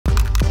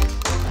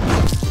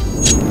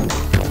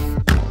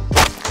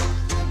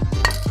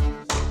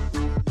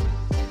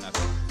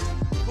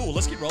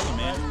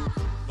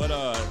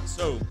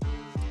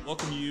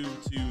welcome you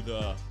to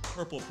the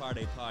Purple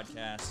Priday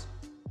podcast.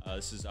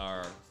 This is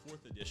our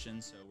 4th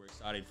edition, so we're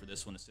excited for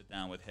this one to sit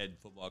down with head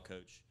football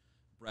coach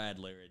Brad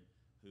Laird,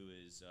 who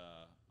is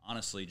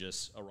honestly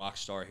just a rock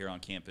star here on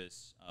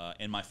campus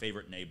and my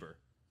favorite neighbor.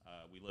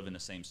 We live in the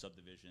same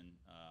subdivision.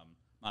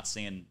 Not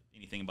saying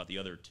anything about the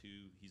other two.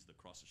 He's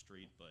across the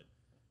street, but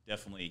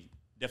definitely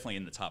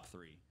in the top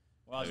 3.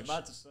 Well, I was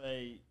about to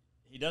say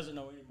he doesn't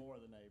know any more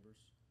of the neighbors,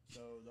 so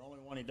the only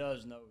one he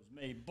does know is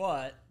me.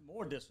 But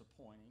more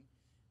disappointing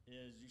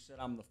is you said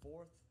I'm the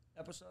 4th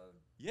episode?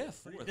 Yeah,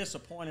 4th. Pretty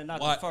disappointing, not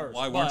the first.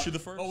 Why weren't you the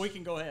first? Oh, we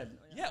can go ahead.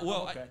 Yeah,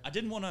 well, okay. I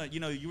didn't want to,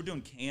 you were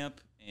doing camp,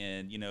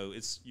 and,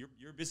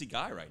 you're a busy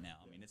guy right now.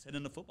 I mean, it's heading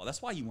into football.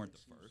 That's why you weren't the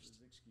first.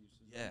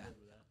 Excuses. Yeah.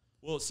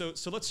 Well, so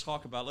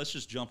let's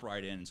just jump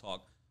right in and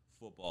talk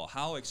football.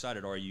 How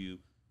excited are you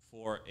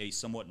for a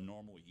somewhat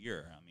normal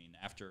year? I mean,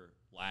 after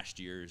last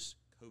year's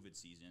COVID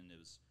season, it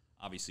was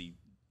obviously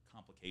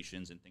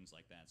complications and things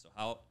like that. So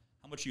how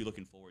much are you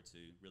looking forward to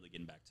really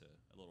getting back to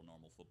a little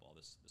normal football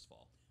this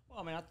fall? Well,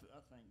 I mean, I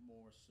think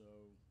more so,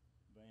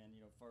 Van,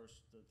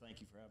 first,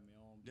 thank you for having me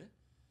on.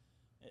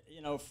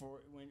 Yeah.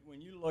 For when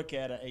you look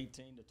at an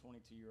 18 to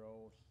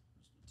 22-year-old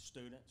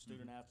student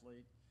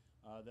athlete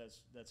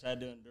that's had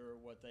to endure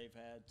what they've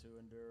had to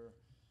endure,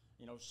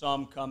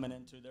 some coming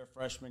into their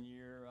freshman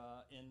year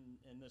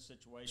in this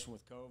situation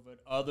with COVID,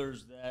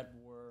 others that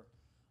were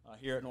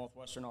here at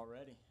Northwestern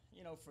already.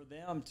 For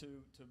them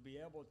to be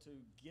able to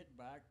get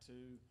back to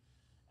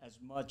as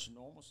much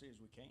normalcy as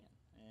we can.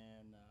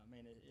 And, I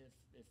mean,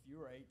 if you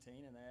were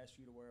 18 and they asked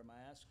you to wear a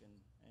mask and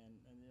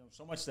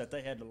so much that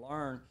they had to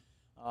learn,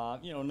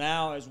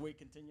 now as we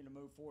continue to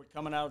move forward,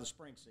 coming out of the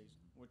spring season,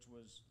 which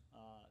was,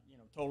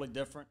 totally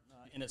different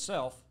in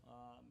itself,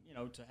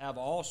 to have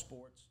all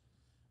sports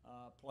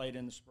played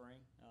in the spring,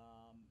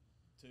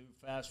 to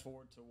fast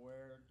forward to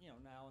where,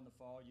 now in the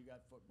fall you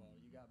got football,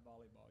 you got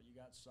volleyball, you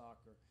got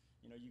soccer,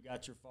 you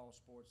got your fall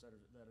sports that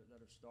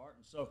are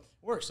starting. So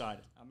we're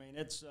excited. I mean,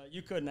 it's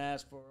you couldn't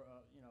ask for,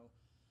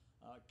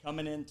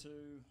 coming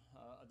into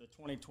the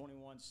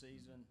 2021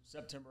 season,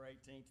 September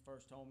 18th,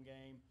 first home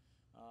game,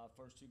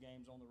 first 2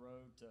 games on the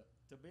road,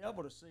 to be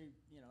able to see,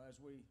 as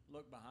we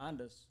look behind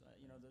us,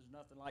 there's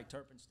nothing like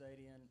Turpin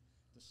Stadium,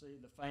 to see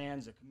the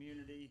fans, the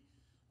community,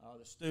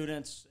 the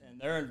students, and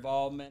their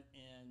involvement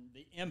and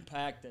the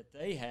impact that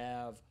they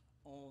have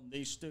on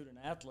these student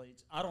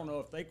athletes. I don't know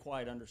if they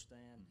quite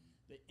understand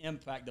the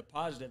impact, the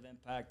positive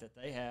impact that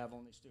they have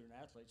on these student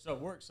athletes. So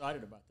we're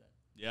excited about that.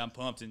 Yeah, I'm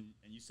pumped, and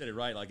you said it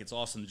right. Like, it's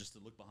awesome just to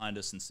look behind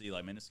us and see,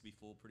 like, man, this will be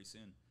full pretty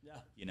soon. Yeah.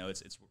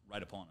 It's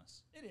right upon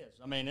us. It is.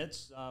 I mean,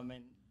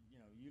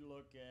 you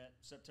look at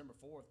September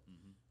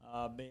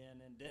 4th, being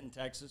in Denton,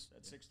 Texas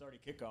at 6:30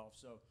 kickoff.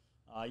 So,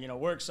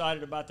 we're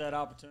excited about that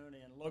opportunity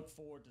and look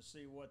forward to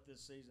see what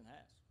this season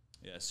has.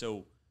 Yeah,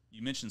 so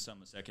you mentioned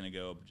something a second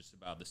ago just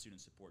about the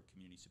student support,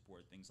 community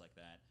support, things like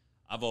that.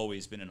 I've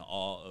always been in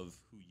awe of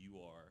who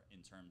you are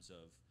in terms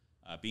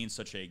of being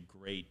such a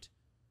great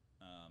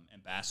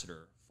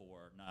ambassador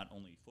for not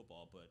only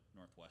football but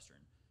Northwestern.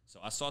 So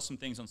I saw some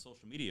things on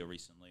social media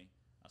recently.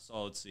 I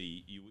saw,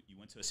 you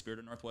went to a Spirit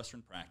of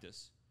Northwestern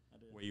practice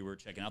where you were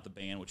checking out the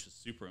band, which is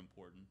super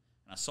important.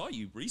 And I saw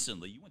you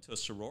recently. You went to a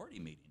sorority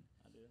meeting.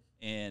 I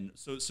did. And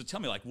so tell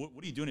me, like,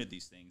 what are you doing at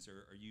these things?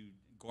 Are you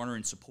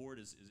garnering support?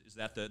 Is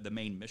that the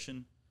main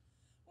mission?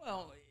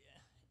 Well,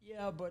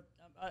 yeah, but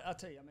I'll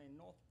tell you, I mean,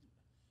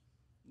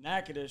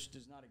 Natchitoches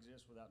does not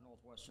exist without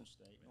Northwestern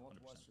State. 100%.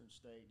 Northwestern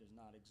State does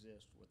not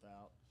exist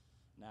without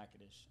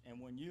Natchitoches. And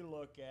when you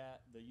look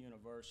at the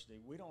university,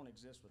 we don't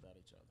exist without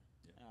each other.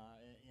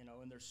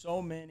 Yeah. And there's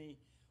so many,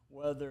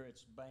 whether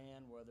it's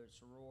band, whether it's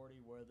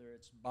sorority, whether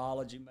it's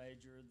biology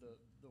major,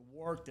 the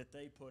work that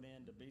they put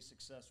in to be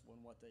successful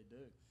in what they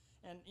do.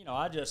 And,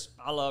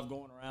 I love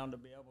going around to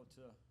be able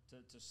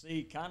to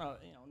see kind of,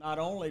 not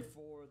only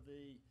for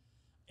the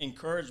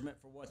encouragement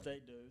for what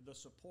they do, the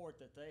support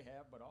that they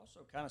have, but also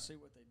kind of see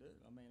what they do.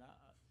 I mean,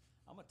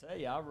 I'm going to tell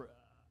you,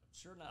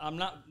 I'm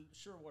not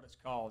sure what it's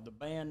called, the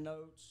band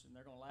notes, and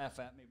they're going to laugh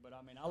at me, but,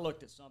 I mean, I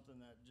looked at something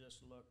that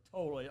just looked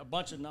totally, a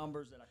bunch of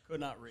numbers that I could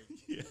not read.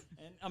 Yeah.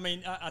 And, I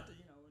mean,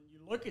 when you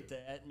look at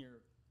that and you're,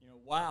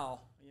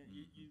 wow,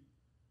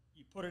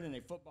 you put it in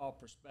a football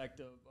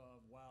perspective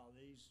of, wow,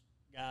 these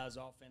guys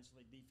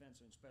offensively,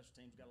 defensively, and special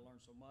teams got to learn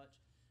so much.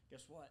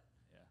 Guess what?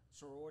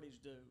 Sororities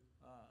do,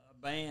 a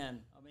band.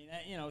 I mean,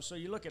 so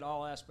you look at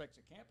all aspects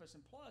of campus.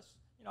 And plus,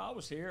 I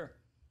was here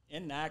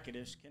in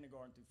Natchitoches,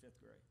 kindergarten through 5th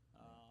grade.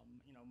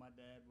 My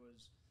dad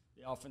was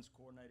the offense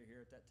coordinator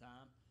here at that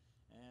time.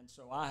 And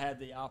so I had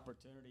the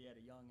opportunity at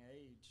a young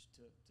age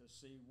to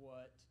see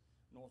what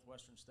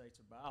Northwestern State's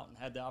about and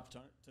had the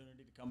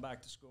opportunity to come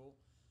back to school.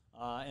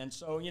 And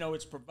so,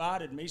 it's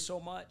provided me so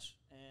much.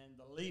 And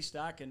the least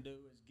I can do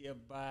is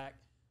give back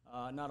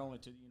not only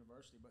to the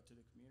university but to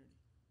the community.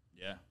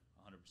 Yeah.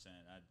 100%.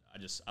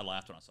 I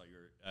laughed when I saw you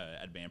were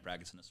at band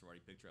practice in the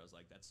sorority picture. I was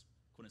like, that's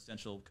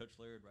quintessential Coach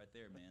Laird right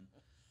there, man.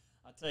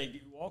 I tell you,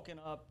 walking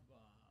up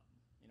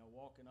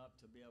walking up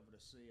to be able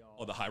to see all.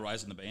 Oh, the high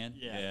rise in the band.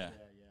 Yeah.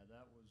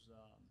 That was.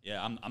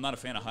 Yeah, I'm not a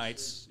fan of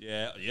heights.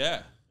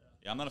 Yeah.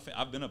 I'm not a fan.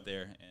 I've been up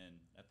there, and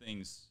that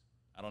thing's.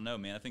 I don't know,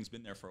 man. That thing's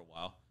been there for a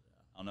while.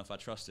 I don't know if I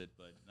trust it,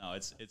 but no,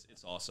 it's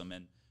awesome.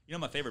 And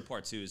my favorite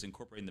part too is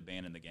incorporating the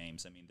band in the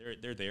games. I mean,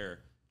 they're there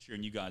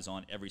cheering you guys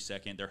on every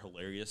second. They're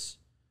hilarious.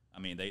 I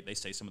mean, they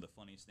say some of the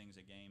funniest things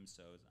at games.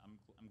 So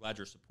I'm glad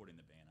you're supporting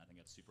the band. I think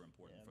that's super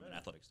important from an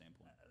athletic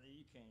standpoint.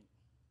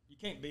 You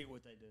can't beat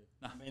what they do.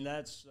 No. I mean,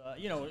 that's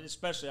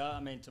especially. I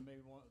mean, to me,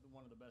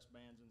 one of the best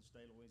bands in the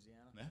state of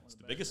Louisiana. Yeah, it's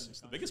the biggest.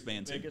 It's the biggest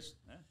band too.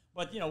 Yeah.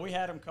 But we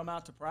had them come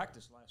out to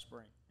practice last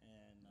spring,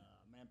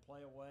 and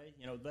play away.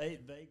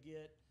 They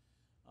get.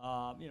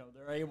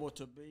 They're able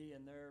to be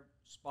in their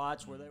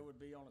spots where they would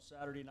be on a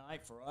Saturday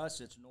night. For us,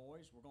 it's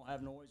noise. We're gonna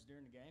have noise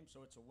during the game,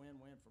 so it's a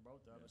win-win for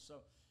both of us. So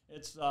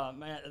it's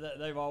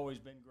they've always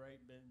been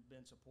great,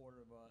 been supportive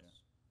of us.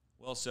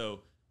 Yeah. Well,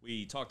 so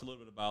we talked a little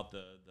bit about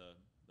the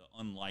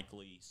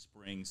unlikely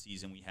spring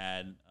season we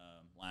had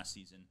last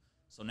season.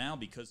 So now,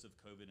 because of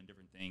COVID and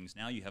different things,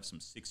 now you have some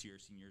 6-year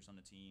seniors on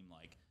the team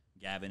like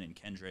Gavin and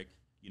Kendrick.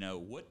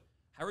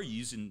 How are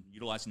you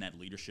utilizing that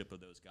leadership of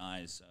those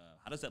guys?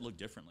 How does that look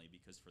differently?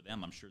 Because for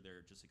them, I'm sure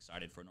they're just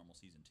excited for a normal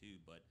season too.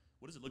 But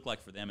what does it look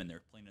like for them, and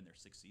they're playing in their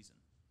 6th season?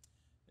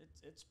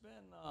 It's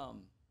been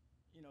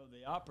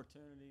the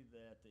opportunity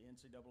that the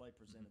NCAA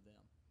presented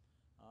them.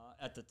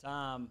 At the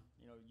time,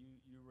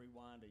 you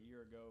rewind a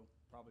year ago,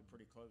 probably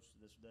pretty close to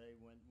this day,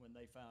 when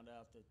they found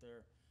out that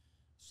their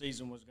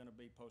season was going to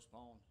be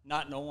postponed,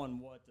 not knowing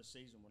what the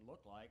season would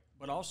look like,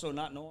 but also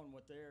not knowing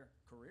what their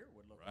career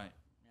would look like.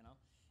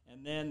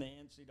 And then the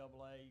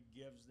NCAA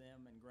gives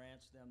them and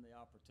grants them the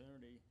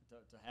opportunity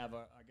to have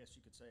I guess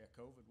you could say,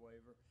 a COVID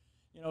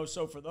waiver.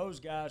 So for those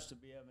guys to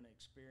be able to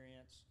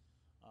experience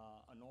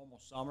a normal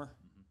summer,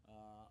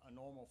 a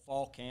normal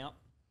fall camp,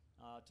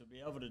 to be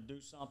able to do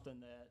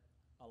something that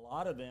a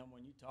lot of them,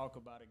 when you talk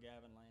about a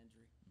Gavin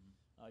Landry,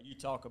 you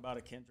talk about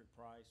a Kendrick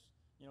Price,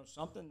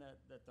 something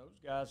that those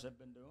guys have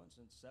been doing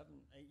since 7,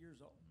 8 years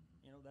old.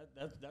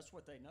 That's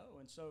what they know.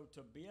 And so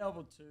to be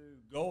able to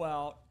go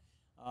out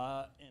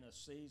in a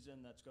season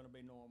that's going to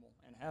be normal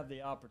and have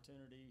the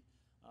opportunity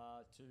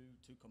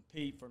to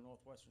compete for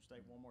Northwestern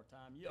State one more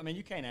time,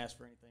 you can't ask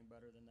for anything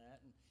better than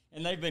that.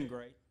 And they've been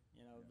great.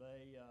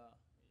 They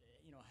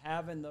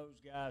having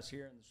those guys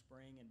here in the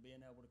spring and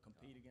being able to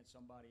compete against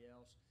somebody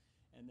else,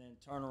 and then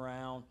turn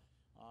around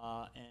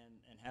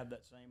and have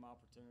that same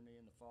opportunity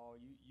in the fall.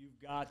 You've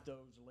got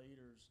those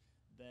leaders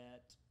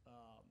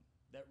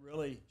that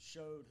really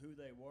showed who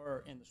they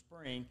were in the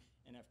spring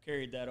and have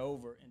carried that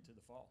over into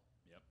the fall.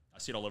 Yep, I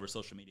see it all over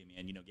social media,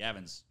 man.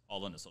 Gavin's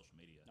all into social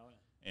media,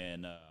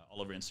 and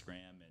all over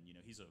Instagram, and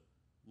he's a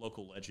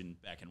local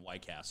legend back in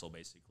White Castle.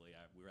 Basically,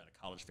 we were at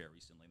a college fair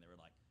recently, and they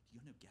were like, "Do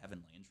you know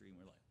Gavin Landry?" And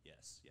we're like,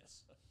 "Yes,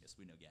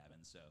 we know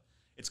Gavin." So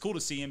it's cool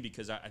to see him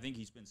because I think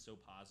he's been so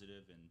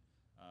positive, and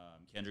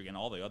Kendrick and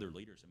all the other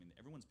leaders.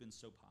 Everyone's been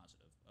so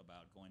positive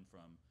about going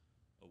from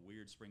a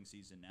weird spring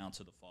season now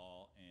to the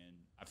fall, and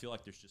I feel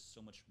like there's just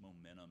so much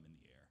momentum in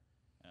the air,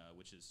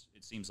 which is,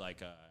 it seems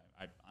like,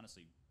 I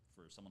honestly,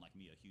 for someone like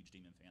me, a huge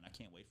Demon fan, I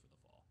can't wait for the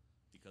fall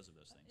because of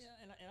those things. Yeah,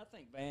 and I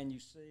think, Van, you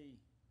see,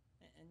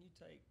 and you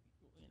take,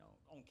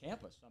 on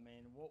campus,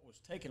 what was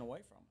taken away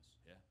from us.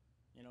 Yeah.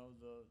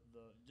 The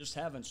just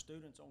having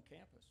students on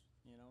campus,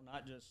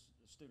 not just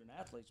student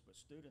athletes, but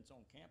students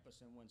on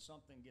campus. And when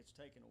something gets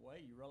taken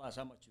away, you realize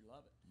how much you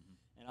love it.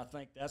 And I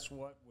think that's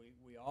what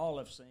we all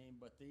have seen.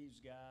 But these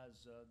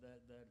guys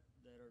that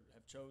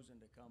have chosen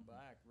to come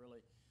back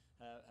really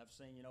have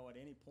seen, at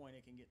any point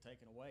it can get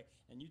taken away.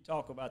 And you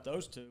talk about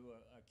those two,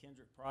 a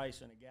Kendrick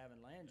Price and a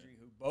Gavin Landry,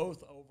 who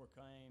both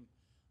overcame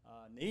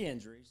knee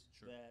injuries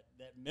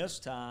that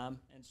missed time.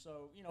 And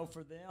so,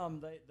 for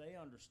them, they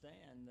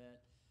understand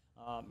that,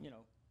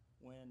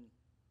 when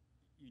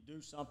you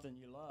do something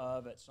you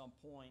love, at some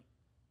point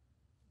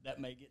that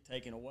may get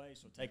taken away.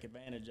 So take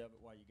advantage of it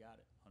while you got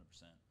it.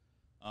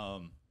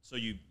 100%. So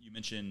you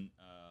mentioned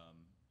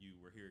you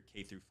were here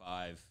K through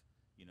 5,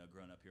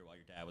 growing up here while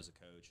your dad was a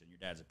coach, and your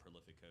dad's a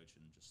prolific coach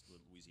in just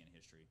Louisiana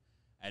history.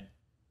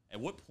 At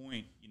what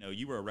point,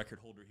 you were a record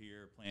holder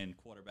here, playing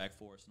quarterback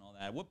for us and all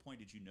that. At what point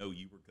did you know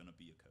you were going to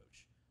be a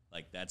coach?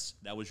 Like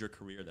that was your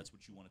career. That's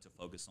what you wanted to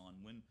focus on.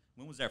 When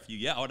was that for you?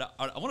 Yeah,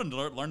 I wanted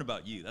to learn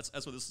about you. That's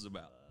what this is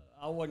about.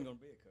 I wasn't going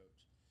to be a coach.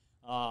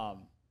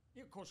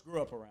 Of course,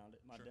 grew up around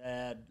it. My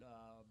dad,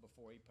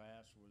 before he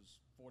passed, was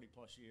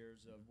 40-plus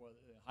years of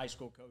high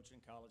school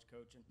coaching, college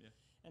coaching. Yeah.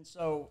 And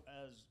so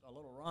as a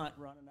little runt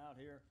running out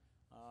here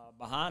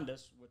behind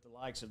us with the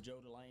likes of Joe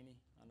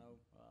Delaney, I know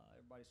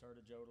everybody's heard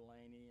of Joe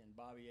Delaney, and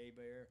Bobby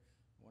Hebert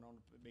went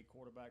on to be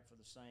quarterback for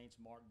the Saints,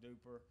 Mark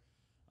Duper,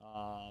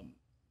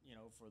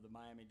 for the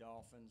Miami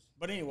Dolphins.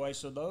 But anyway,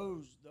 so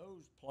those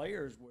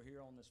players were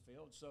here on this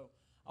field. So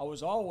I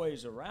was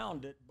always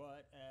around it,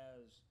 but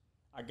as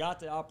I got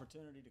the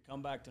opportunity to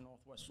come back to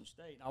Northwestern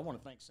State, I want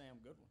to thank Sam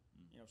Goodwin.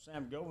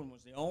 Sam Goodwin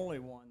was the only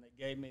one that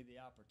gave me the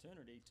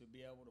opportunity to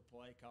be able to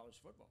play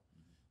college football.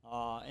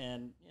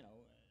 And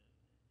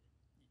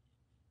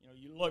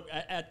you look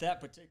at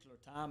that particular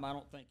time, I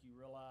don't think you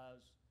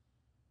realize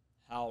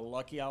how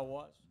lucky I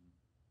was.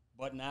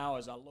 But now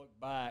as I look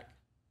back,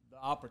 the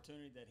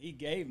opportunity that he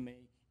gave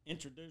me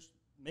introduced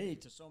me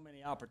to so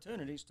many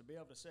opportunities to be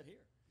able to sit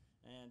here.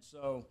 And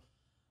so,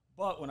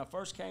 but when I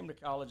first came to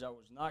college, I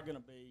was not going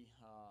to be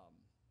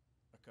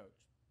a coach.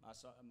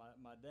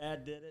 My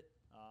dad did it.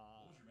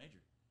 What was your major?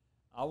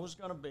 I was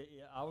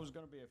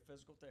going to be a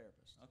physical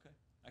therapist. Okay,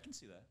 I can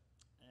see that.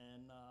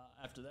 And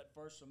after that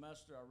first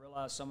semester, I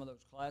realized some of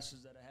those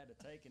classes that I had to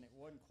take, and it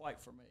wasn't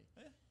quite for me.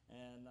 Yeah.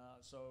 And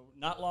so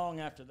not long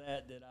after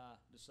that did I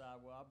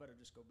decide, well, I better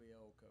just go be an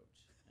old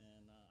coach.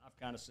 And I've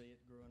kind of seen it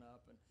growing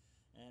up.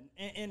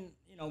 And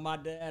you know, my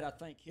dad, I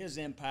think his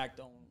impact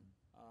on,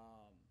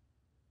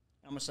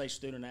 I'm going to say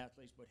student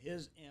athletes, but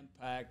his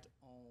impact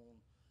on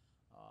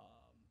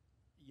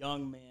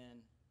young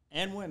men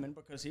and women,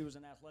 because he was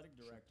an athletic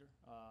director,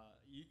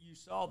 you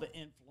saw the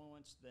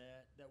influence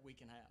that we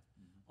can have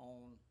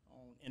on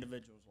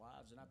individuals'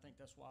 lives. And I think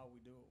that's why we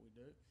do what we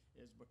do,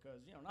 is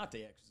because, you know, not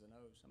the X's and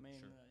O's. I mean,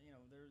 you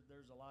know,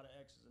 there's a lot of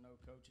X's and O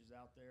coaches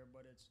out there,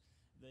 but it's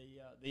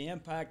the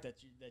impact that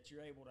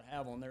you're able to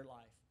have on their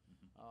life.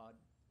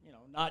 You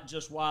know, not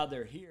just while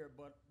they're here,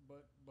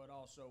 but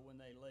also when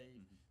they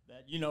leave.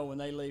 That, you know, when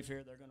they leave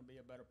here, they're going to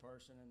be a better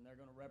person, and they're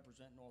going to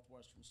represent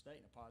Northwestern State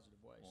in a positive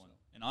way. Well,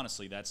 and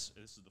honestly, this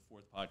is the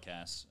fourth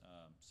podcast.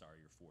 Sorry,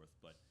 you're fourth,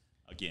 but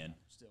again,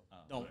 still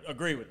don't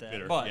agree with that.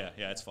 Bitter. But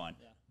yeah, it's fine.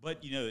 Yeah.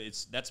 But you know,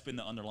 that's been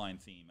the underlying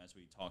theme as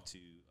we talk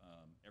to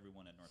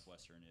everyone at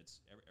Northwestern.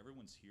 It's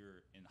everyone's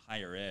here in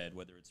higher ed,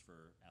 whether it's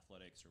for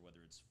athletics or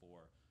whether it's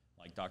for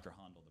like Dr.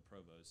 Hondel, the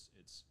provost.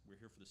 We're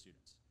here for the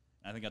students,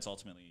 and I think that's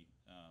ultimately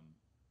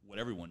what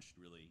everyone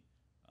should really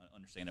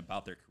understand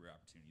about their career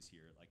opportunities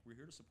here. Like, we're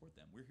here to support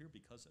them. We're here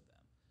because of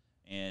them.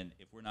 And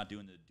if we're not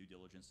doing the due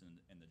diligence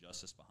and the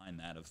justice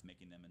behind that of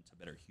making them into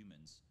better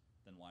humans,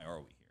 then why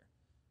are we here?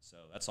 So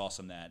that's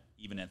awesome that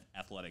even in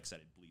athletics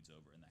that it bleeds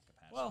over in that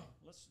capacity. Well,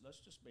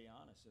 let's just be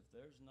honest. If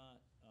there's not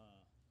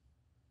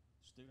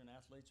student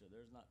athletes or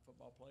there's not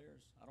football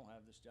players, I don't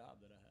have this job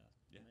that I have.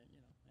 Yeah. I mean,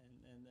 you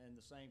know, and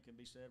the same can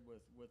be said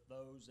with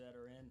those that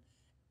are in,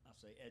 I'll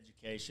say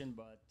education,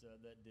 but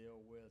that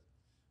deal with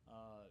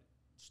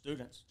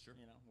students. Sure.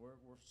 You know,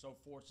 we're so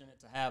fortunate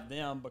to have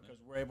them because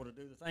we're able to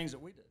do the things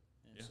that we do.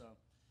 And so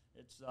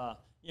it's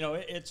you know,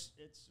 it's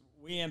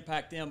we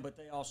impact them, but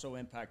they also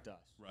impact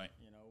us. Right.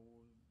 You know,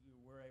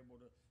 we're able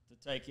to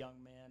take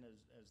young men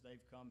as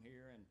they've come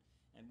here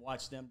and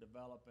watch them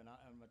develop. And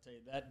I'm going to tell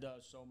you, that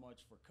does so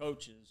much for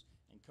coaches,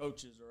 and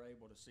coaches are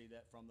able to see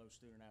that from those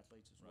student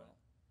athletes as well.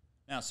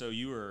 Now, so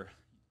you were,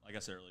 like I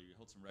said earlier, you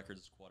held some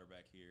records as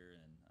quarterback here,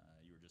 and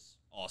you were just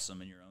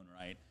awesome in your own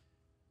right.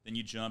 Then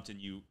you jumped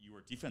and you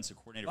were defensive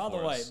coordinator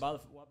for us.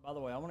 By the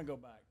way, I want to go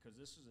back because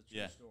this is a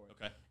true story.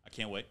 Okay. I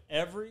can't wait.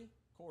 Every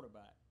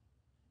quarterback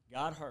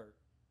got hurt,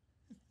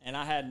 and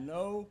I had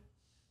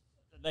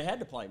they had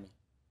to play me.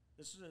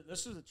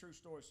 This is a true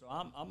story. So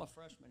I'm a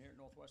freshman here at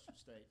Northwestern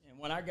State, and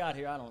when I got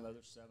here, I don't know,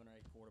 there's 7 or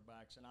 8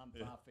 quarterbacks, and I'm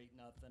 5 feet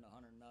nothing,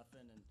 100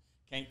 nothing, and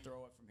can't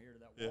throw it from here to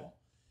that wall.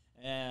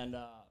 And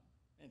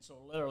so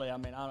literally, I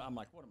mean, I'm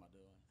like, what am I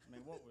doing? I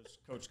mean, what was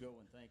Coach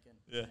Goodwin thinking?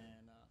 Yeah.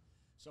 And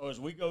so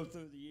as we go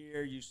through the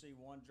year, you see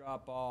one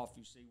drop off,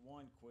 you see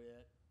one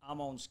quit.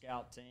 I'm on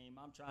scout team.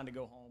 I'm trying to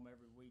go home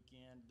every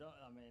weekend.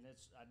 I mean,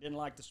 I didn't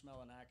like the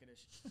smell of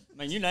Natchitoches. I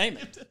mean, you name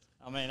it.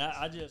 I mean, it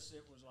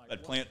was like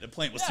the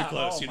plant was too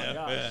close, you know.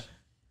 Gosh. Yeah.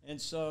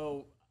 And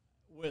so,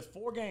 with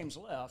 5 games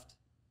left,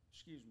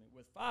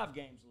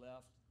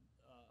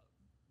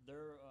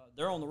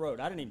 they're on the road.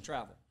 I didn't even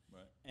travel.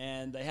 Right.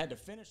 And they had to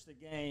finish the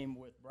game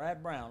with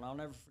Brad Brown. I'll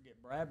never forget.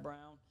 Brad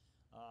Brown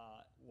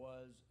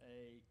was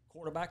a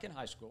quarterback in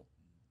high school,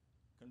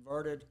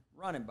 converted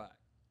running back.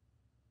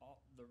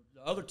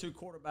 The other 2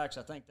 quarterbacks,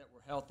 I think, that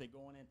were healthy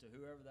going into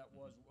whoever that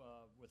was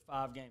with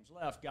 5 games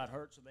left got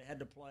hurt, so they had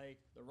to play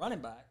the running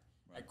back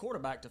at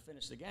quarterback to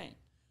finish the game.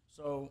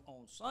 So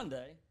on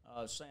Sunday,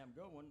 Sam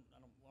Goodwin, I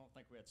don't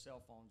think we had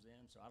cell phones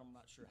then, so I'm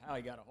not sure how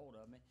he got a hold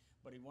of me,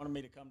 but he wanted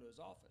me to come to his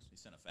office. He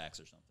sent a fax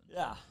or something.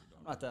 Yeah,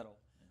 I'm not that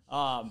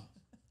old.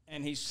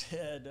 And he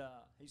said,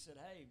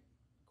 hey,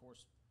 of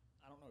course,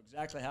 I don't know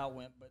exactly how it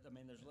went, but, I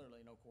mean, there's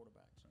literally no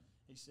quarterbacks.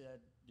 He said,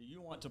 do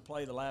you want to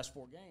play the last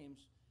 4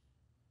 games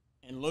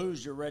and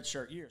lose your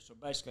redshirt year? So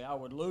basically, I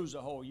would lose a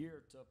whole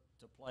year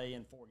to play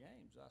in 4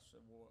 games. I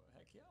said, well,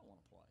 heck yeah, I want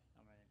to play.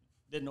 I mean,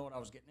 didn't know what I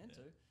was getting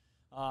into.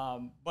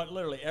 But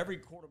literally, every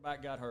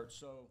quarterback got hurt.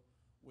 So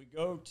we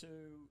go to,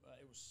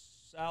 it was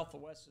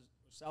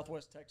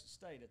Southwest Texas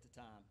State at the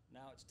time.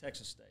 Now it's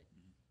Texas State.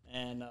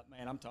 And,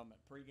 man, I'm talking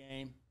about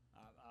pregame.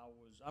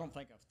 I don't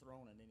think I've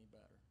thrown it any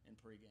better in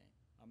pregame.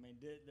 I mean,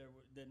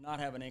 did not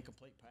have an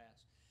incomplete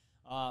pass.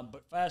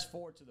 But fast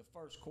forward to the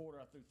first quarter,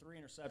 I threw 3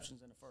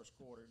 interceptions in the first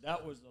quarter.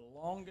 That was the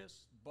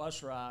longest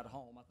bus ride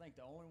home. I think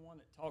the only one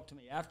that talked to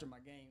me after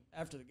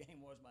the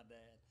game was my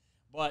dad.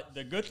 But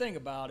the good thing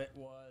about it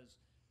was,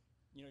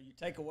 you know, you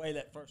take away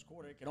that first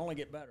quarter, it can only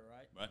get better,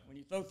 right? Right. When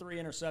you throw 3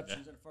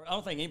 interceptions in the first, I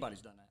don't think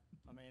anybody's done that.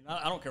 I mean,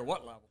 I don't care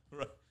what level.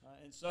 Right.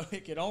 And so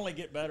it could only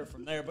get better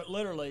from there. But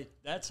literally,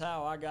 that's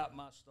how I got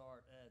my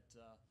start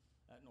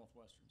at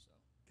Northwestern. So,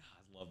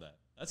 God, I love that.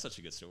 That's such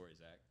a good story,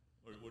 Zach.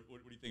 What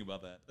do you think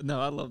about that?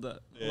 No, I love that.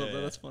 I love that.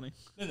 That's funny.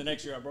 Then the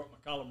next year I broke my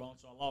collarbone,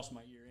 so I lost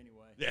my year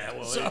anyway. Yeah,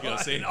 well, there you go.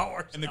 See,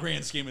 in the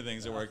grand scheme of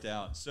things, it worked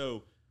out.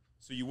 So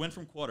you went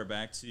from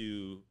quarterback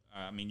to,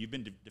 you've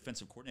been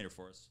defensive coordinator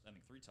for us, I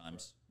think, 3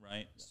 times,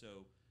 right? Yeah. So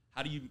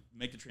how do you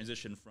make the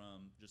transition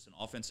from just an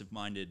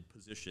offensive-minded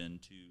position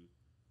to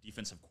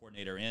defensive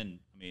coordinator and,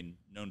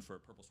 known for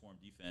Purple Swarm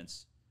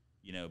defense,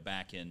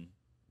 back in,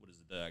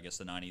 I guess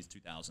the 90s,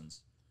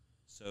 2000s?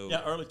 So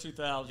yeah, early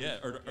 2000s. Yeah,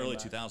 early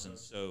 2000s.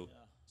 So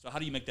how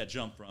do you make that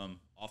jump from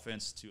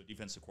offense to a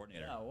defensive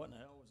coordinator? Yeah, what in the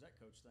hell was that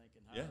coach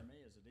thinking? Hiring me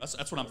as a defensive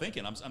that's what I'm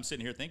thinking. I'm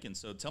sitting here thinking.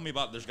 So tell me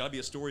about. There's got to be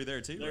a story there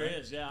too. There right?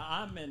 is. Yeah,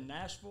 I'm in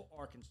Nashville,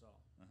 Arkansas.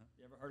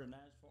 You ever heard of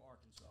Nashville,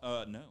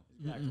 Arkansas? No.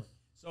 Exactly.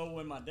 So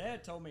when my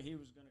dad told me he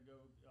was going to go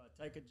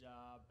take a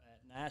job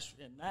at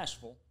in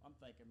Nashville, I'm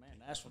thinking, man,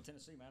 Nashville,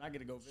 Tennessee, man, I get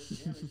to go visit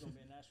him. He's going to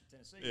be in Nashville,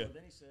 Tennessee. Yeah. But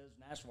then he says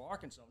Nashville,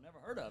 Arkansas. Never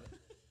heard of it.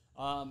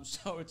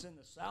 So it's in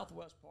the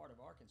southwest part of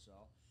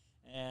Arkansas.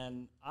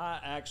 And I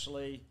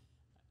actually,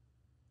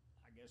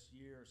 I guess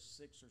year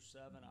 6 or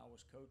 7, I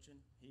was coaching.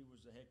 He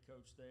was the head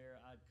coach there.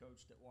 I'd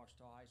coached at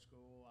Washita High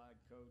School. I'd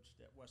coached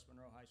at West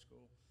Monroe High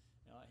School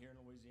here in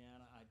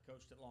Louisiana. I'd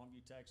coached at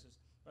Longview, Texas.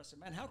 But I said,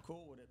 man, how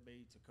cool would it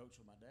be to coach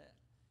with my dad?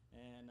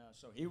 And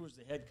so he was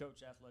the head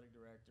coach, athletic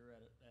director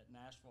at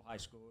Nashville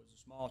High School. It was a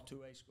small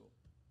 2A school.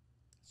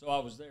 So I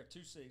was there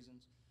 2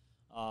 seasons.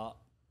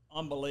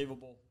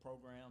 Unbelievable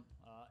program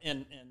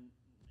in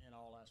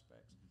all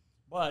aspects.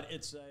 But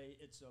it's a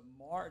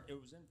March. It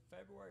was in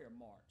February or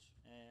March,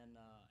 and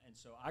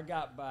so I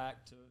got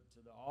back to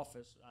the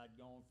office. I'd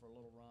gone for a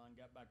little run.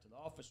 Got back to the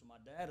office, and my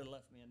dad had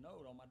left me a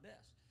note on my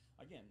desk.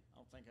 Again, I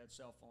don't think I had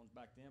cell phones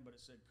back then, but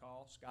it said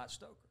call Scott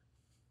Stoker.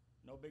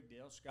 No big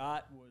deal.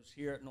 Scott was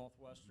here at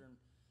Northwestern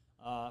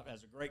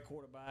as a great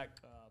quarterback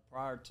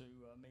prior to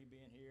me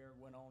being here.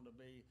 Went on to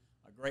be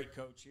a great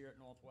coach here at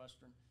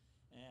Northwestern,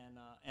 and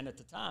at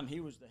the time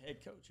he was the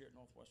head coach here at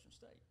Northwestern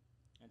State.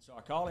 And so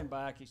I called him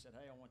back. He said,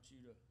 hey, I want you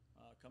to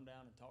come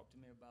down and talk to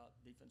me about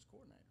defense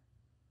coordinator.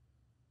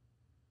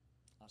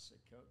 I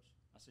said, Coach,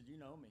 I said, you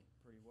know me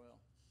pretty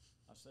well.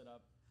 I said,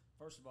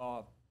 first of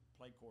all, I've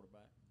played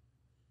quarterback.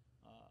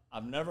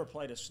 I've never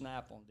played a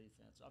snap on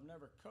defense. I've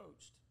never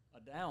coached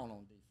a down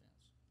on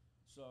defense.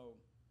 So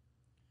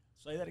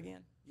say that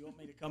again. You want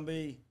me to come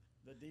be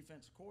the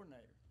defensive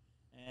coordinator?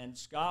 And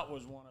Scott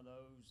was one of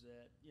those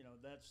that,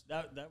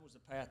 that was the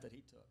path that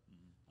he took.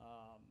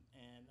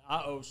 And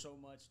I owe so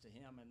much to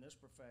him in this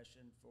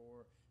profession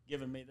for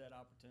giving me that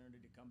opportunity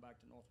to come back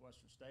to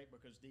Northwestern State,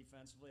 because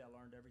defensively I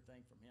learned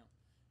everything from him.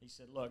 He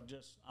said, look,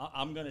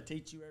 I'm going to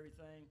teach you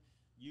everything.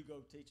 You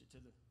go teach it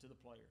to the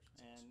players.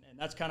 And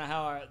that's kind of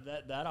how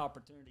that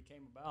opportunity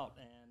came about.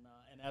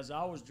 And as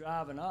I was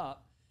driving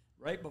up,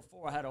 right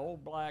before I had an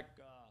old black,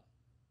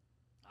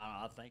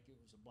 I think it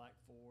was a black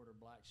Ford or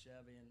black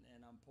Chevy,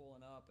 and I'm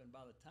pulling up, and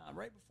by the time,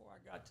 right before I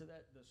got to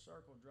the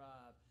circle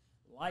drive,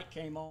 light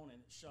came on and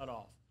it shut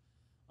off.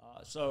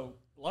 So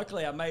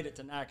luckily I made it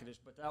to Natchitoches,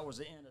 but that was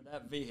the end of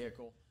that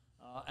vehicle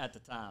at the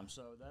time.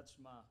 So that's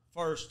my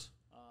first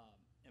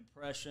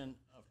impression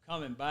of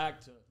coming back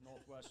to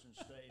Northwestern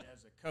State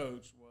as a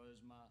coach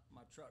was my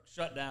truck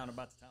shut down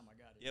about the time I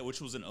got here. Yeah,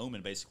 which was an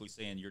omen, basically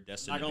saying you're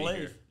destined to be leave.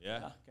 Here.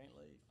 Yeah, can't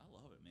leave. I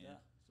love it, man.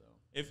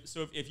 Yeah.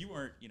 If you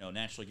weren't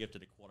naturally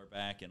gifted at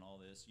quarterback and all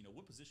this,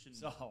 what position?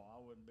 So I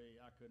wouldn't be.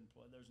 I couldn't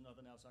play. There's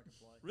nothing else I could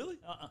play. Really?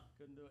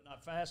 Couldn't do it.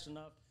 Not fast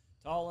enough,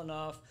 tall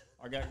enough,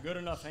 or got good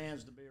enough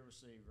hands to be a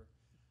receiver.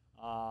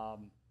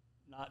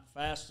 Not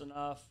fast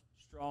enough,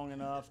 strong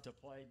enough to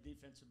play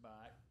defensive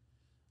back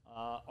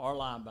or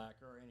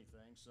linebacker or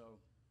anything. So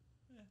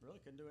really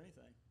couldn't do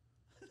anything.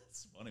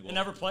 That's funny. I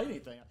never played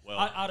anything. Well,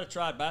 I'd have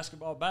tried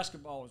basketball.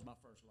 Basketball was my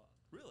first love.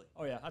 Really?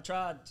 Oh yeah, I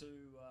tried to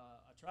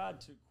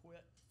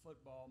quit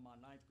football my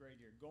 9th grade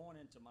year, going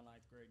into my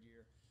 9th grade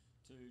year,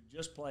 to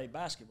just play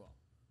basketball.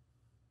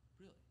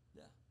 Really?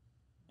 Yeah.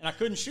 And I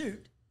couldn't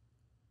shoot.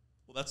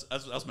 Well,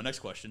 that's my next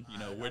question.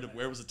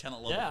 Where was the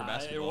talent level for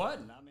basketball? It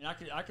wasn't.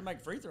 I could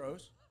make free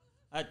throws.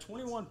 I had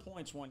 21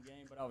 points one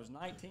game, but I was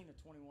 19 to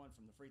 21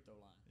 from the free throw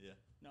line. Yeah.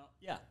 No,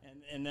 yeah,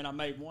 and then I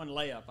made one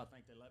layup. I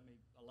think they let me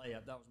a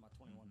layup. That was my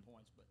 21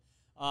 points. But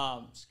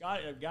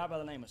Scotty, a guy by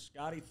the name of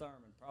Scotty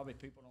Thurman. Probably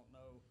people don't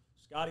know.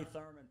 Scotty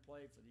Thurman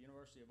played for the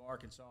University of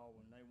Arkansas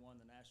when they won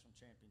the national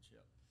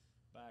championship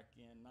back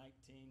in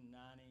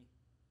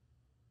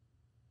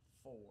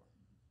 1994.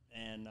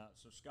 And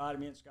so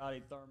me and Scotty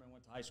Thurman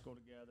went to high school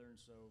together,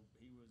 and so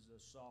he was a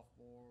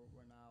sophomore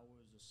when I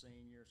was a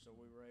senior, so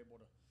we were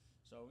able to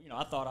 – so,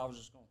 I thought I was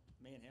just going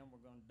 – me and him were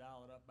going to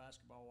dial it up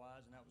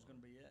basketball-wise, and that was going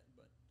to be it.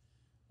 But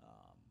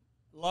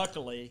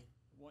luckily,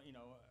 I'm going to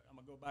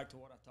go back to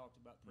what I talked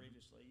about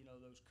previously.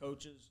 Those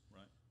coaches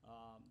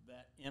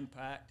that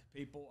impact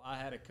people. I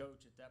had a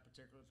coach at that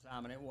particular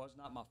time, and it was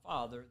not my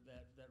father,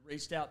 that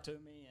reached out to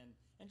me and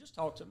just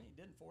talked to me. He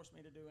didn't force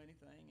me to do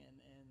anything,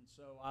 and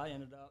so I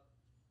ended up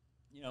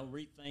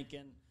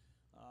rethinking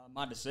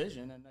my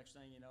decision, and next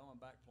thing you know, I'm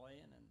back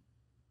playing, and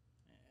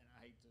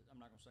I'm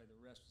not going to say the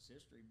rest is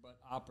history,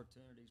 but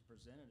opportunities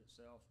presented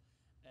itself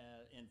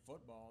in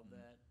football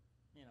that,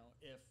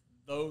 if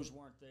those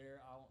weren't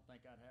there, I don't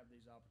think I'd have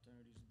these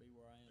opportunities to be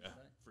where I am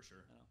today. For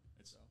sure.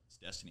 It's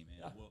destiny, man.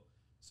 Yeah. Well,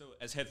 so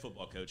as head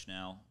football coach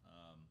now,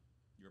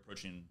 you're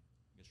approaching,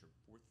 I guess, your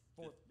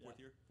fourth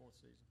year? Fourth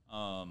season.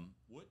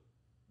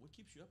 What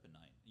keeps you up at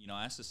night?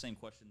 I asked the same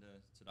question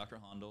to Dr.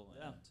 Hondel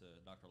and to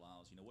Dr.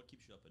 Lyles. What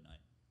keeps you up at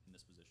night in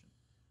this position?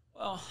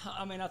 Well,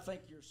 I mean, I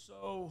think you're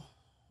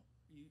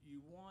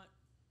you want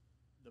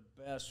the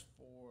best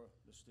for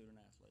the student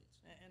athletes,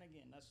 and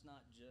again, that's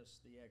not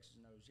just the X's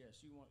and O's.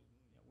 Yes, we want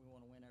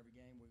to win every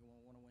game. We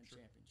want to win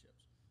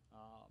championships,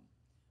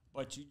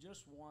 but you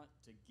just want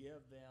to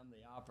give them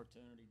the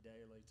opportunity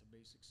daily to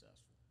be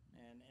successful.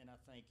 And I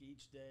think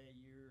each day and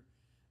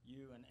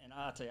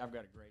I tell you, I've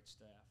got a great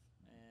staff,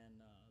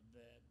 and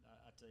that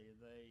I tell you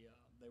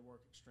they work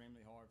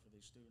extremely hard for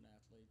these student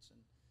athletes,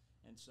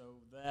 and so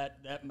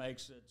that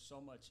makes it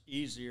so much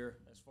easier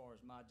as far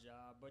as my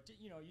job. But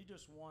you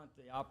just want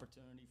the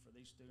opportunity for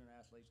these student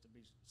athletes to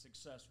be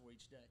successful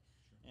each day.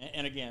 Sure.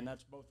 And again,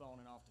 that's both on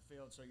and off the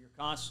field. So you're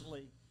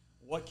constantly,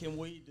 what can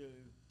we do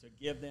to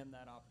give them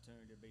that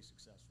opportunity to be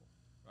successful?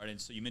 Right. And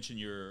so you mentioned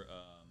your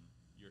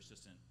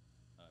assistant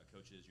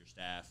coaches, your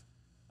staff.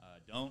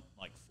 Don't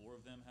like 4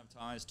 of them have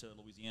ties to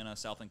Louisiana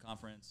Southland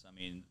Conference? I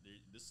mean,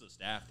 this is a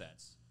staff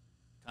that's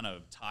kind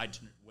of tied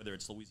to whether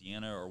it's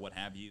Louisiana or what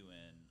have you.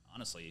 And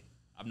honestly,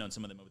 I've known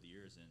some of them over the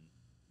years, and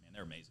man,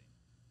 they're amazing.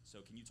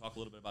 So can you talk a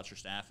little bit about your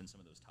staff and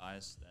some of those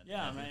ties?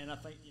 Yeah, man. I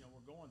think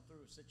we're going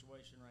through a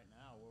situation right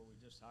now where we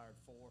just hired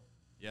 4.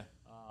 Yeah.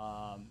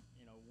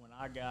 When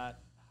I got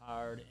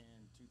hired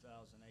in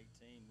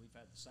 2018, we've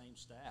had the same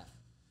staff.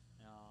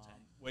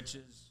 Which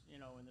is,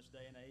 in this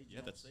day and age, you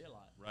don't see a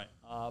lot. Right.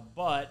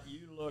 But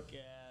you look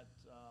at,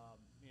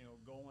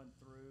 going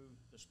through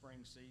the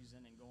spring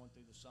season and going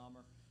through the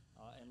summer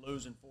and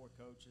losing 4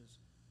 coaches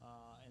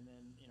and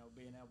then,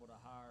 being able to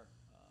hire,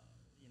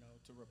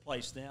 to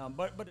replace them.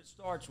 But it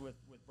starts with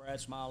Brad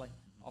Smiley,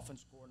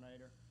 offensive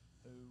coordinator,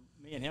 who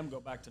me and him go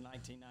back to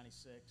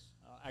 1996,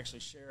 actually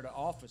shared an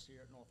office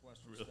here at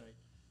Northwestern State.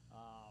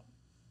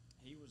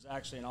 He was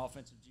actually an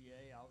offensive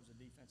GA. I was a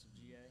defensive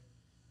GA.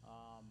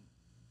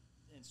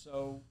 And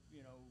so,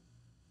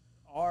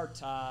 our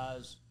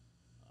ties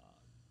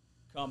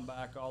come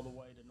back all the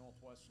way to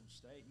Northwestern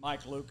State.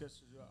 Mike Lucas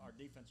is our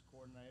defensive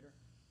coordinator.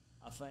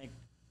 I think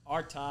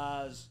our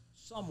ties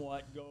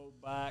somewhat go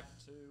back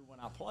to when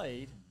I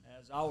played.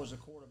 As I was a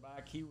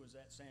quarterback, he was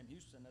at Sam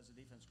Houston as a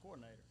defensive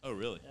coordinator. Oh,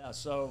 really? Yeah,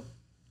 so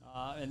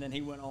and then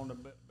he went on to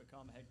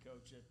become a head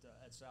coach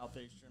at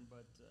Southeastern.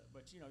 But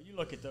you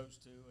look at those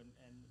two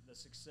and the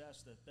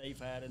success that they've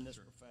had in this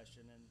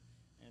profession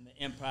and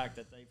the impact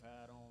that they've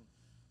had on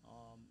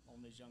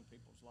these young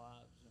people's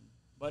lives.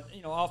 But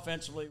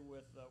offensively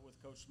with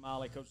Coach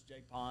Smiley, Coach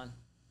Jay Pond,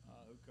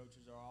 who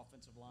coaches our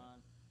offensive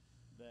line,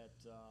 that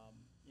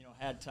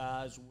had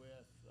ties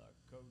with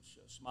Coach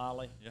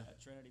Smiley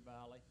at Trinity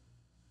Valley.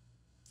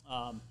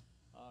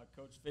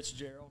 Coach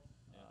Fitzgerald,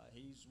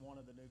 he's one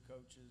of the new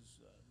coaches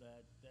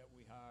that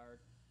we hired.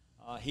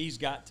 He's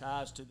got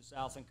ties to the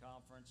Southland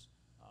Conference.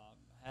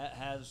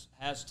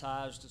 Has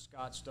ties to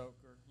Scott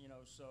Stoker.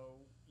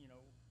 So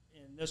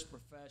in this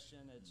profession,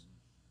 it's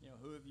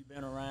who have you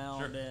been around,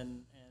 sure,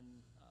 and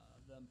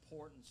the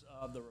importance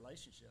of the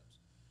relationships.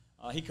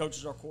 He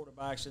coaches our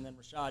quarterbacks, and then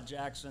Rashad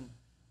Jackson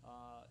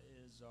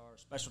is our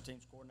special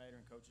teams coordinator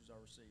and coaches our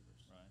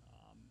receivers. Right.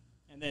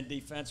 And then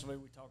defensively,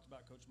 we talked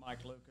about Coach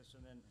Mike Lucas,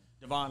 and then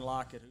Devon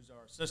Lockett, who's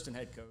our assistant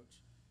head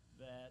coach.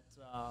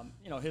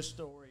 That his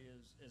story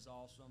is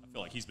awesome. I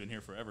feel like he's been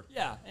here forever.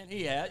 Yeah, and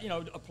he had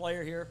a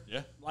player here,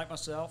 like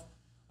myself.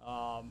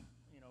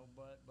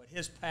 But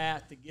his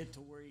path to get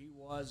to where he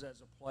was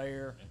as a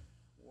player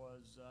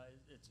was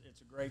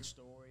it's a great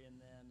story. And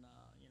then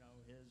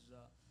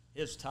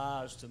his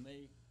ties to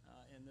me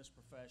in this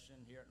profession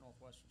here at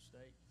Northwestern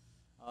State.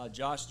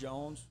 Josh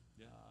Jones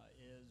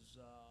is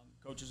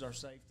coaches our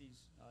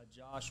safeties.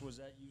 Josh was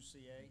at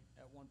UCA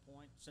at one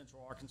point,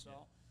 Central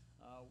Arkansas.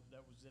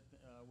 That was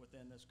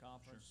within this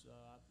conference. Sure.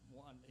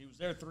 He was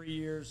there 3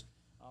 years.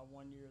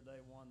 1 year they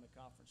won the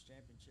conference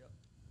championship.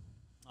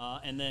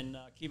 And then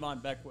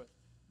Kevon Beckwith,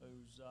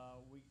 who's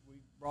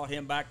we brought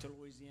him back to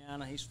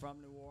Louisiana. He's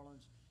from New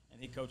Orleans, and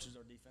he coaches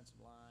our defensive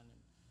line.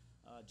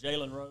 And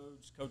Jalen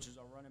Rhodes coaches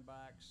our running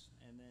backs,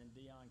 and then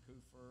Deion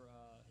Cooper,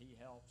 he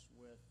helps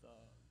with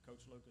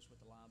Coach Lucas with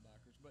the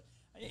linebackers. But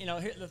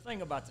the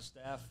thing about the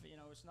staff,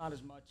 it's not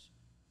as much.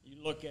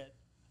 You look at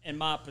in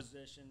my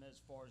position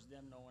as far as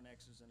them knowing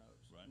X's and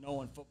O's, right,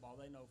 knowing football.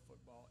 They know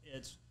football.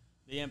 It's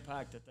the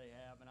impact that they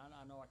have, and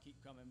I know I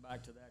keep coming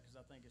back to that because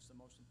I think it's the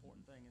most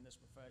important thing in this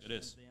profession. It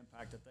is the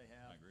impact that they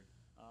have. I agree.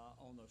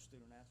 On those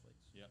student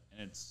athletes. Yeah,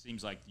 and it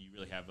seems like you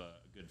really have a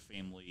good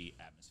family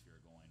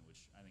atmosphere going,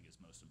 which I think is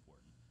most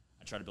important.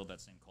 I try to build that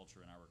same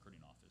culture in our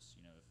recruiting office.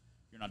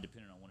 If you're not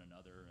dependent on one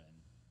another and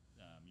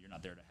you're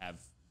not there to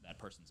have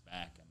that person's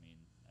back, I mean,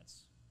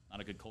 that's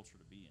not a good culture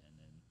to be in.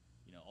 And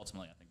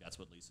ultimately I think that's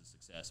what leads to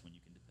success when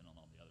you can depend on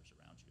all the others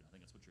around you. And I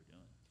think that's what you're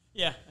doing.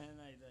 Yeah, and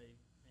they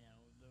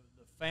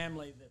the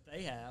family that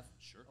they have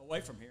Sure.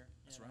 away from here.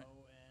 That's right.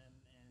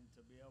 And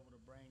to be able to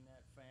bring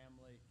that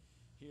family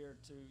here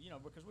to,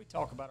 because we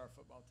talk about our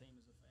football team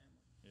as a family.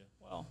 Yeah.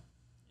 Well,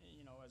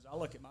 as I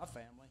look at my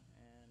family,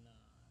 and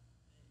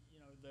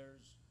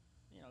there's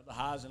the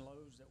highs and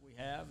lows that we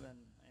have, and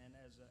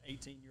as an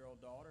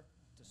 18-year-old daughter,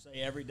 to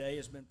say every day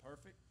has been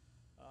perfect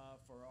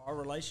for our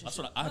relationship. That's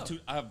what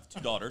I have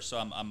two daughters, so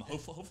I'm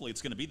hopefully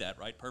it's going to be that,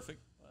 right?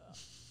 Perfect.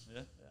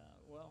 Yeah.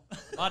 Well,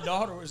 my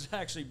daughter was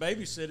actually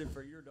babysitting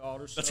for your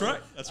daughter. So That's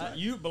right. That's right.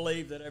 You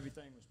believed that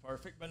everything was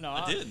perfect, but no,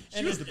 I did.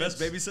 She was the best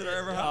babysitter I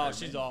ever had. Oh,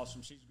 she's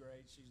awesome. She's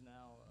great. She's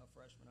now a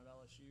freshman at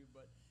LSU.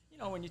 But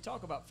when you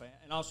talk about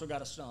and also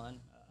got a son,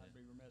 I'd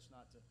be remiss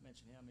not to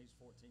mention him. He's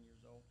 14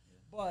 years old. Yeah.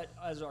 But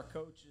as our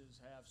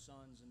coaches have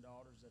sons and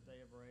daughters that they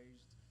have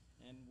raised,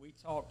 and we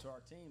talk to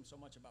our team so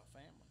much about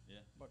family. Yeah.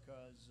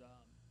 Because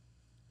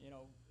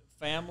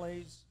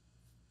families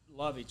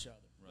love each other.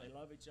 Right. They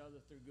love each other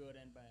through good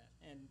and bad.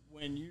 And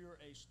when you're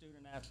a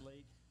student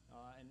athlete,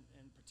 and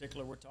in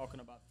particular we're talking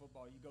about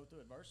football, you go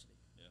through adversity.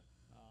 Yeah.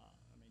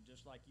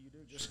 Just like you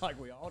do, just like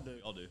we all do.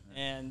 We all do.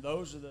 Yeah. And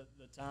those are the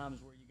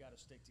times where you got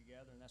to stick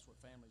together, and that's what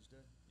families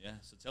do. Yeah.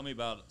 So tell me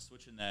about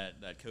switching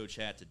that coach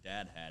hat to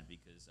dad hat,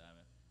 because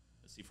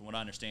let's see, from what I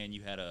understand,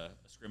 you had a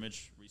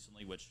scrimmage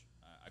recently, which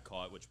I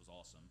caught, which was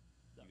awesome.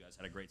 You guys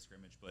had a great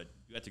scrimmage, but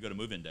you had to go to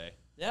move-in day.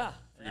 Yeah.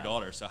 For your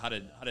daughter. So how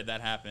did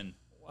that happen?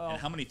 Well,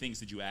 and how many things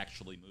did you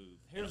actually move,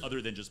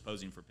 other than just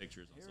posing for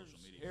pictures on social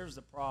media? Here's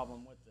the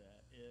problem with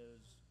that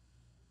is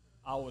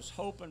I was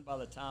hoping by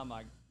the time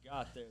I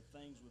got there,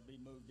 things would be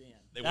moved in.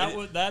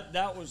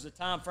 That was the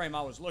time frame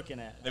I was looking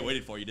at. They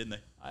waited for you, didn't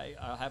they?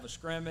 I have a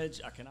scrimmage.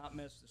 I cannot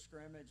miss the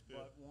scrimmage,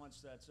 but once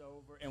that's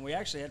over, and we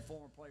actually had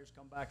former players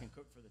come back and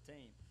cook for the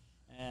team.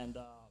 And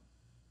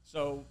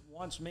so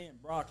once me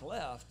and Brock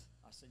left,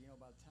 I said,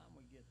 by the time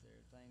we get there,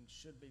 things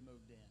should be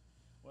moved in.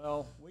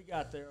 Well, we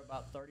got there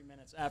about 30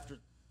 minutes after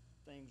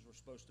things were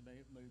supposed to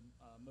be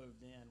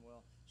moved in.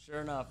 Well,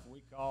 sure enough,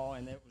 we call,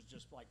 and it was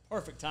just like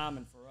perfect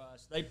timing for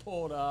us. They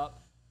pulled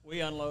up.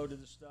 We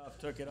unloaded the stuff,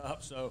 took it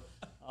up. So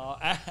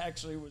I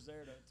actually was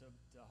there to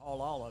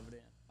haul all of it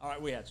in. All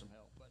right, we had some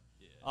help.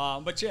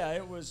 But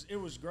it was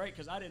great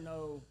because I didn't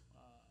know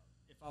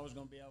if I was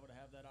going to be able to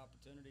have that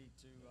opportunity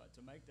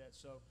to make that.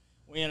 So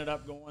we ended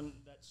up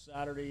going that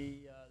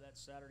Saturday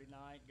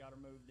night, got her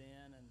moved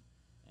in,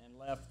 and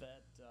left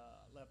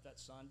that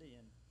Sunday,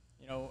 and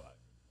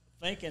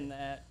thinking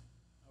that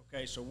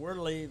okay, so we're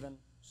leaving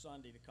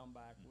Sunday to come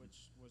back,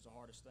 which was the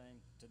hardest thing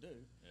to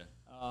do. Yeah.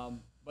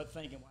 But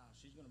thinking, wow,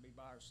 she's going to be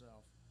by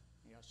herself.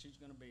 She's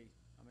going to be.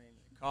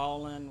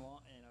 Calling.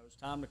 It was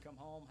time to come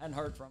home. Hadn't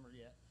heard from her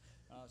yet,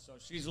 so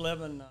she's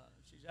living.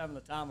 She's having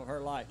the time of her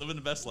life. Living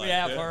the best life.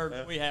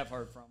 We have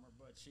heard from her,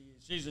 but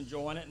she's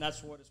enjoying it, and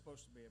that's what it's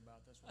supposed to be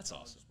about. That's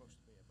awesome. It's supposed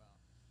to be about.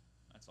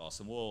 That's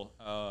awesome. Well,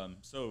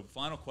 so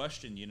final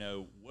question.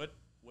 What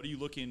are you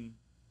looking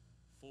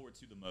forward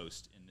to the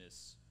most in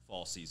this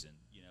fall season?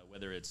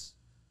 Whether it's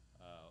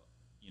a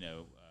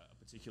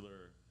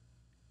particular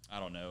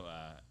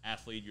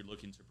athlete you're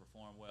looking to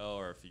perform well,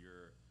 or if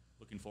you're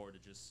looking forward to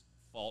just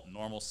fall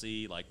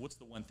normalcy. Like, what's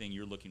the one thing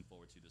you're looking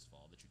forward to this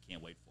fall that you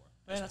can't wait for?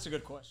 Man, that's a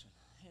good question.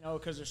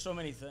 Because there's so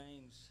many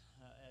things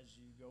as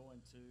you go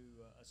into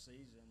a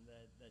season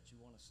that you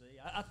want to see.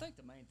 I think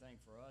the main thing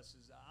for us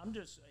is I'm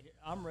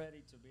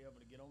ready to be able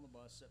to get on the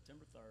bus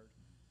September 3rd,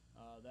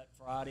 that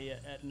Friday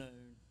at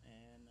noon,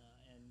 and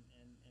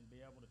be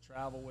able to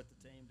travel with the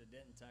team to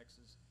Denton,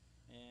 Texas,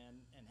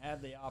 and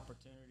have the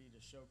opportunity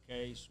to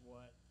showcase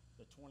what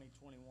the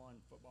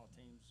 2021 football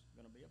team's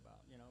going to be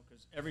about.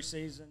 Because every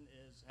season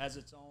has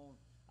its own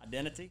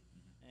identity.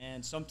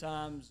 And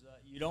sometimes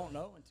you don't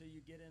know until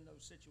you get in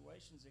those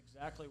situations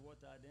exactly what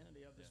the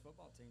identity of this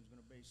football team is going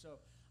to be. So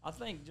I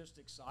think just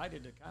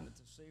excited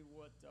to see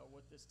what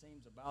this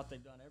team's about.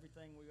 They've done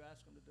everything we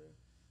asked them to do.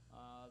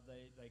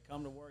 They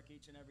come to work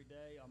each and every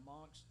day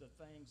amongst the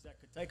things that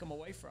could take them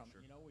away from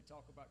it. We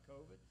talk about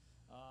COVID.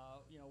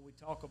 We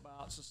talk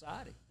about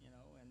society. And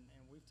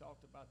we've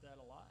talked about that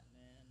a lot.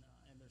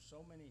 And there's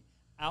so many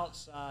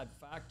outside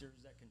factors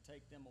that can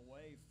take them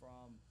away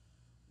from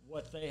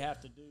what they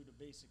have to do to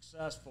be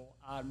successful.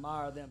 I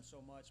admire them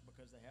so much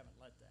because they haven't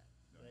let that.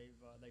 No.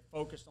 They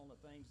focused on the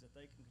things that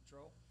they can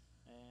control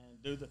and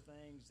do the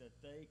things that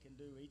they can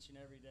do each and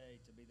every day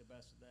to be the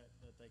best that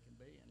they can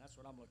be, and that's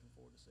what I'm looking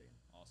forward to seeing.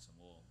 Awesome.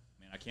 Well,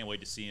 man, I can't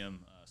wait to see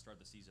them start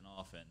the season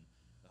off and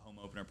the home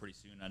opener pretty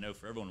soon. I know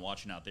for everyone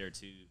watching out there,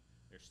 too,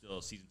 there's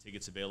still season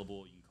tickets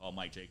available. You can call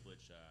Mike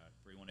Jakelich,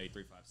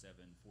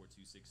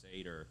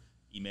 318-357-4268, or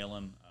email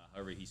him,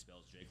 however he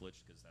spells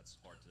Jakelich, because that's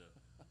hard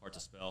to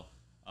spell.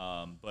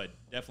 But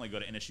definitely go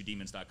to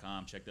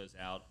nsudemons.com, check those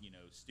out.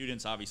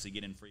 Students obviously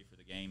get in free for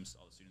the games,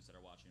 all the students that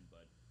are watching,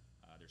 but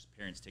there's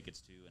parents'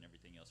 tickets too and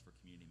everything else for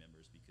community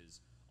members,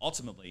 because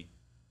ultimately,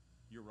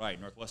 you're right,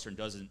 Northwestern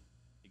doesn't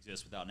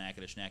exist without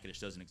Natchitoches. Natchitoches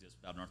doesn't exist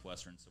without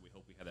Northwestern, so we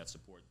hope we have that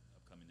support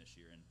upcoming this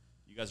year. And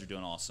you guys are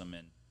doing awesome,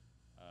 and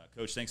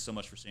Coach, thanks so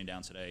much for sitting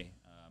down today.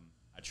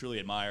 I truly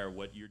admire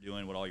what you're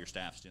doing, what all your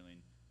staff's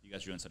doing. You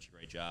guys are doing such a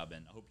great job,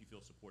 and I hope you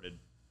feel supported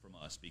from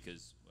us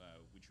because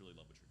we truly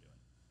love what you're doing.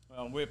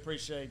 Well, we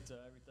appreciate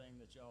everything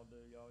that y'all do.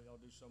 Y'all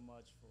do so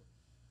much for,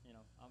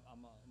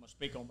 I'm gonna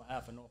speak on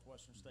behalf of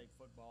Northwestern State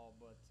football,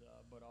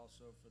 but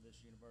also for this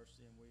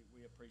university, and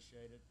we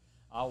appreciate it.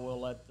 I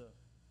will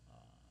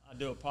I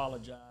do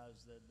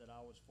apologize that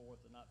I was fourth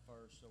and not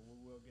first, so we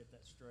will get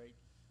that straight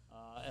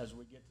as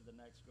we get to the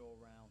next go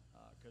around,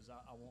 because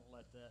I won't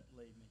let that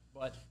leave me.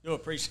 But do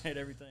appreciate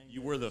everything.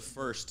 You were the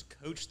first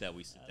coach that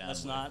we sit down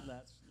with. That's not.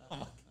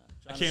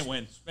 I can't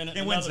win. Spin it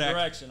can't in win, another Zach.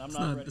 direction. I'm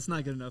not ready. It's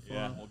not good enough.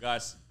 Yeah. Well,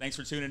 guys, thanks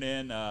for tuning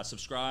in.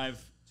 Subscribe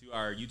to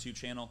our YouTube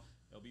channel.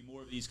 There'll be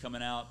more of these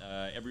coming out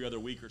every other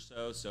week or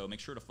so. So make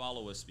sure to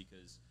follow us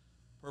because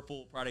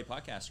Purple Priday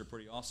podcasts are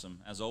pretty awesome.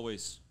 As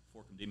always,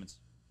 Fork 'em Demons.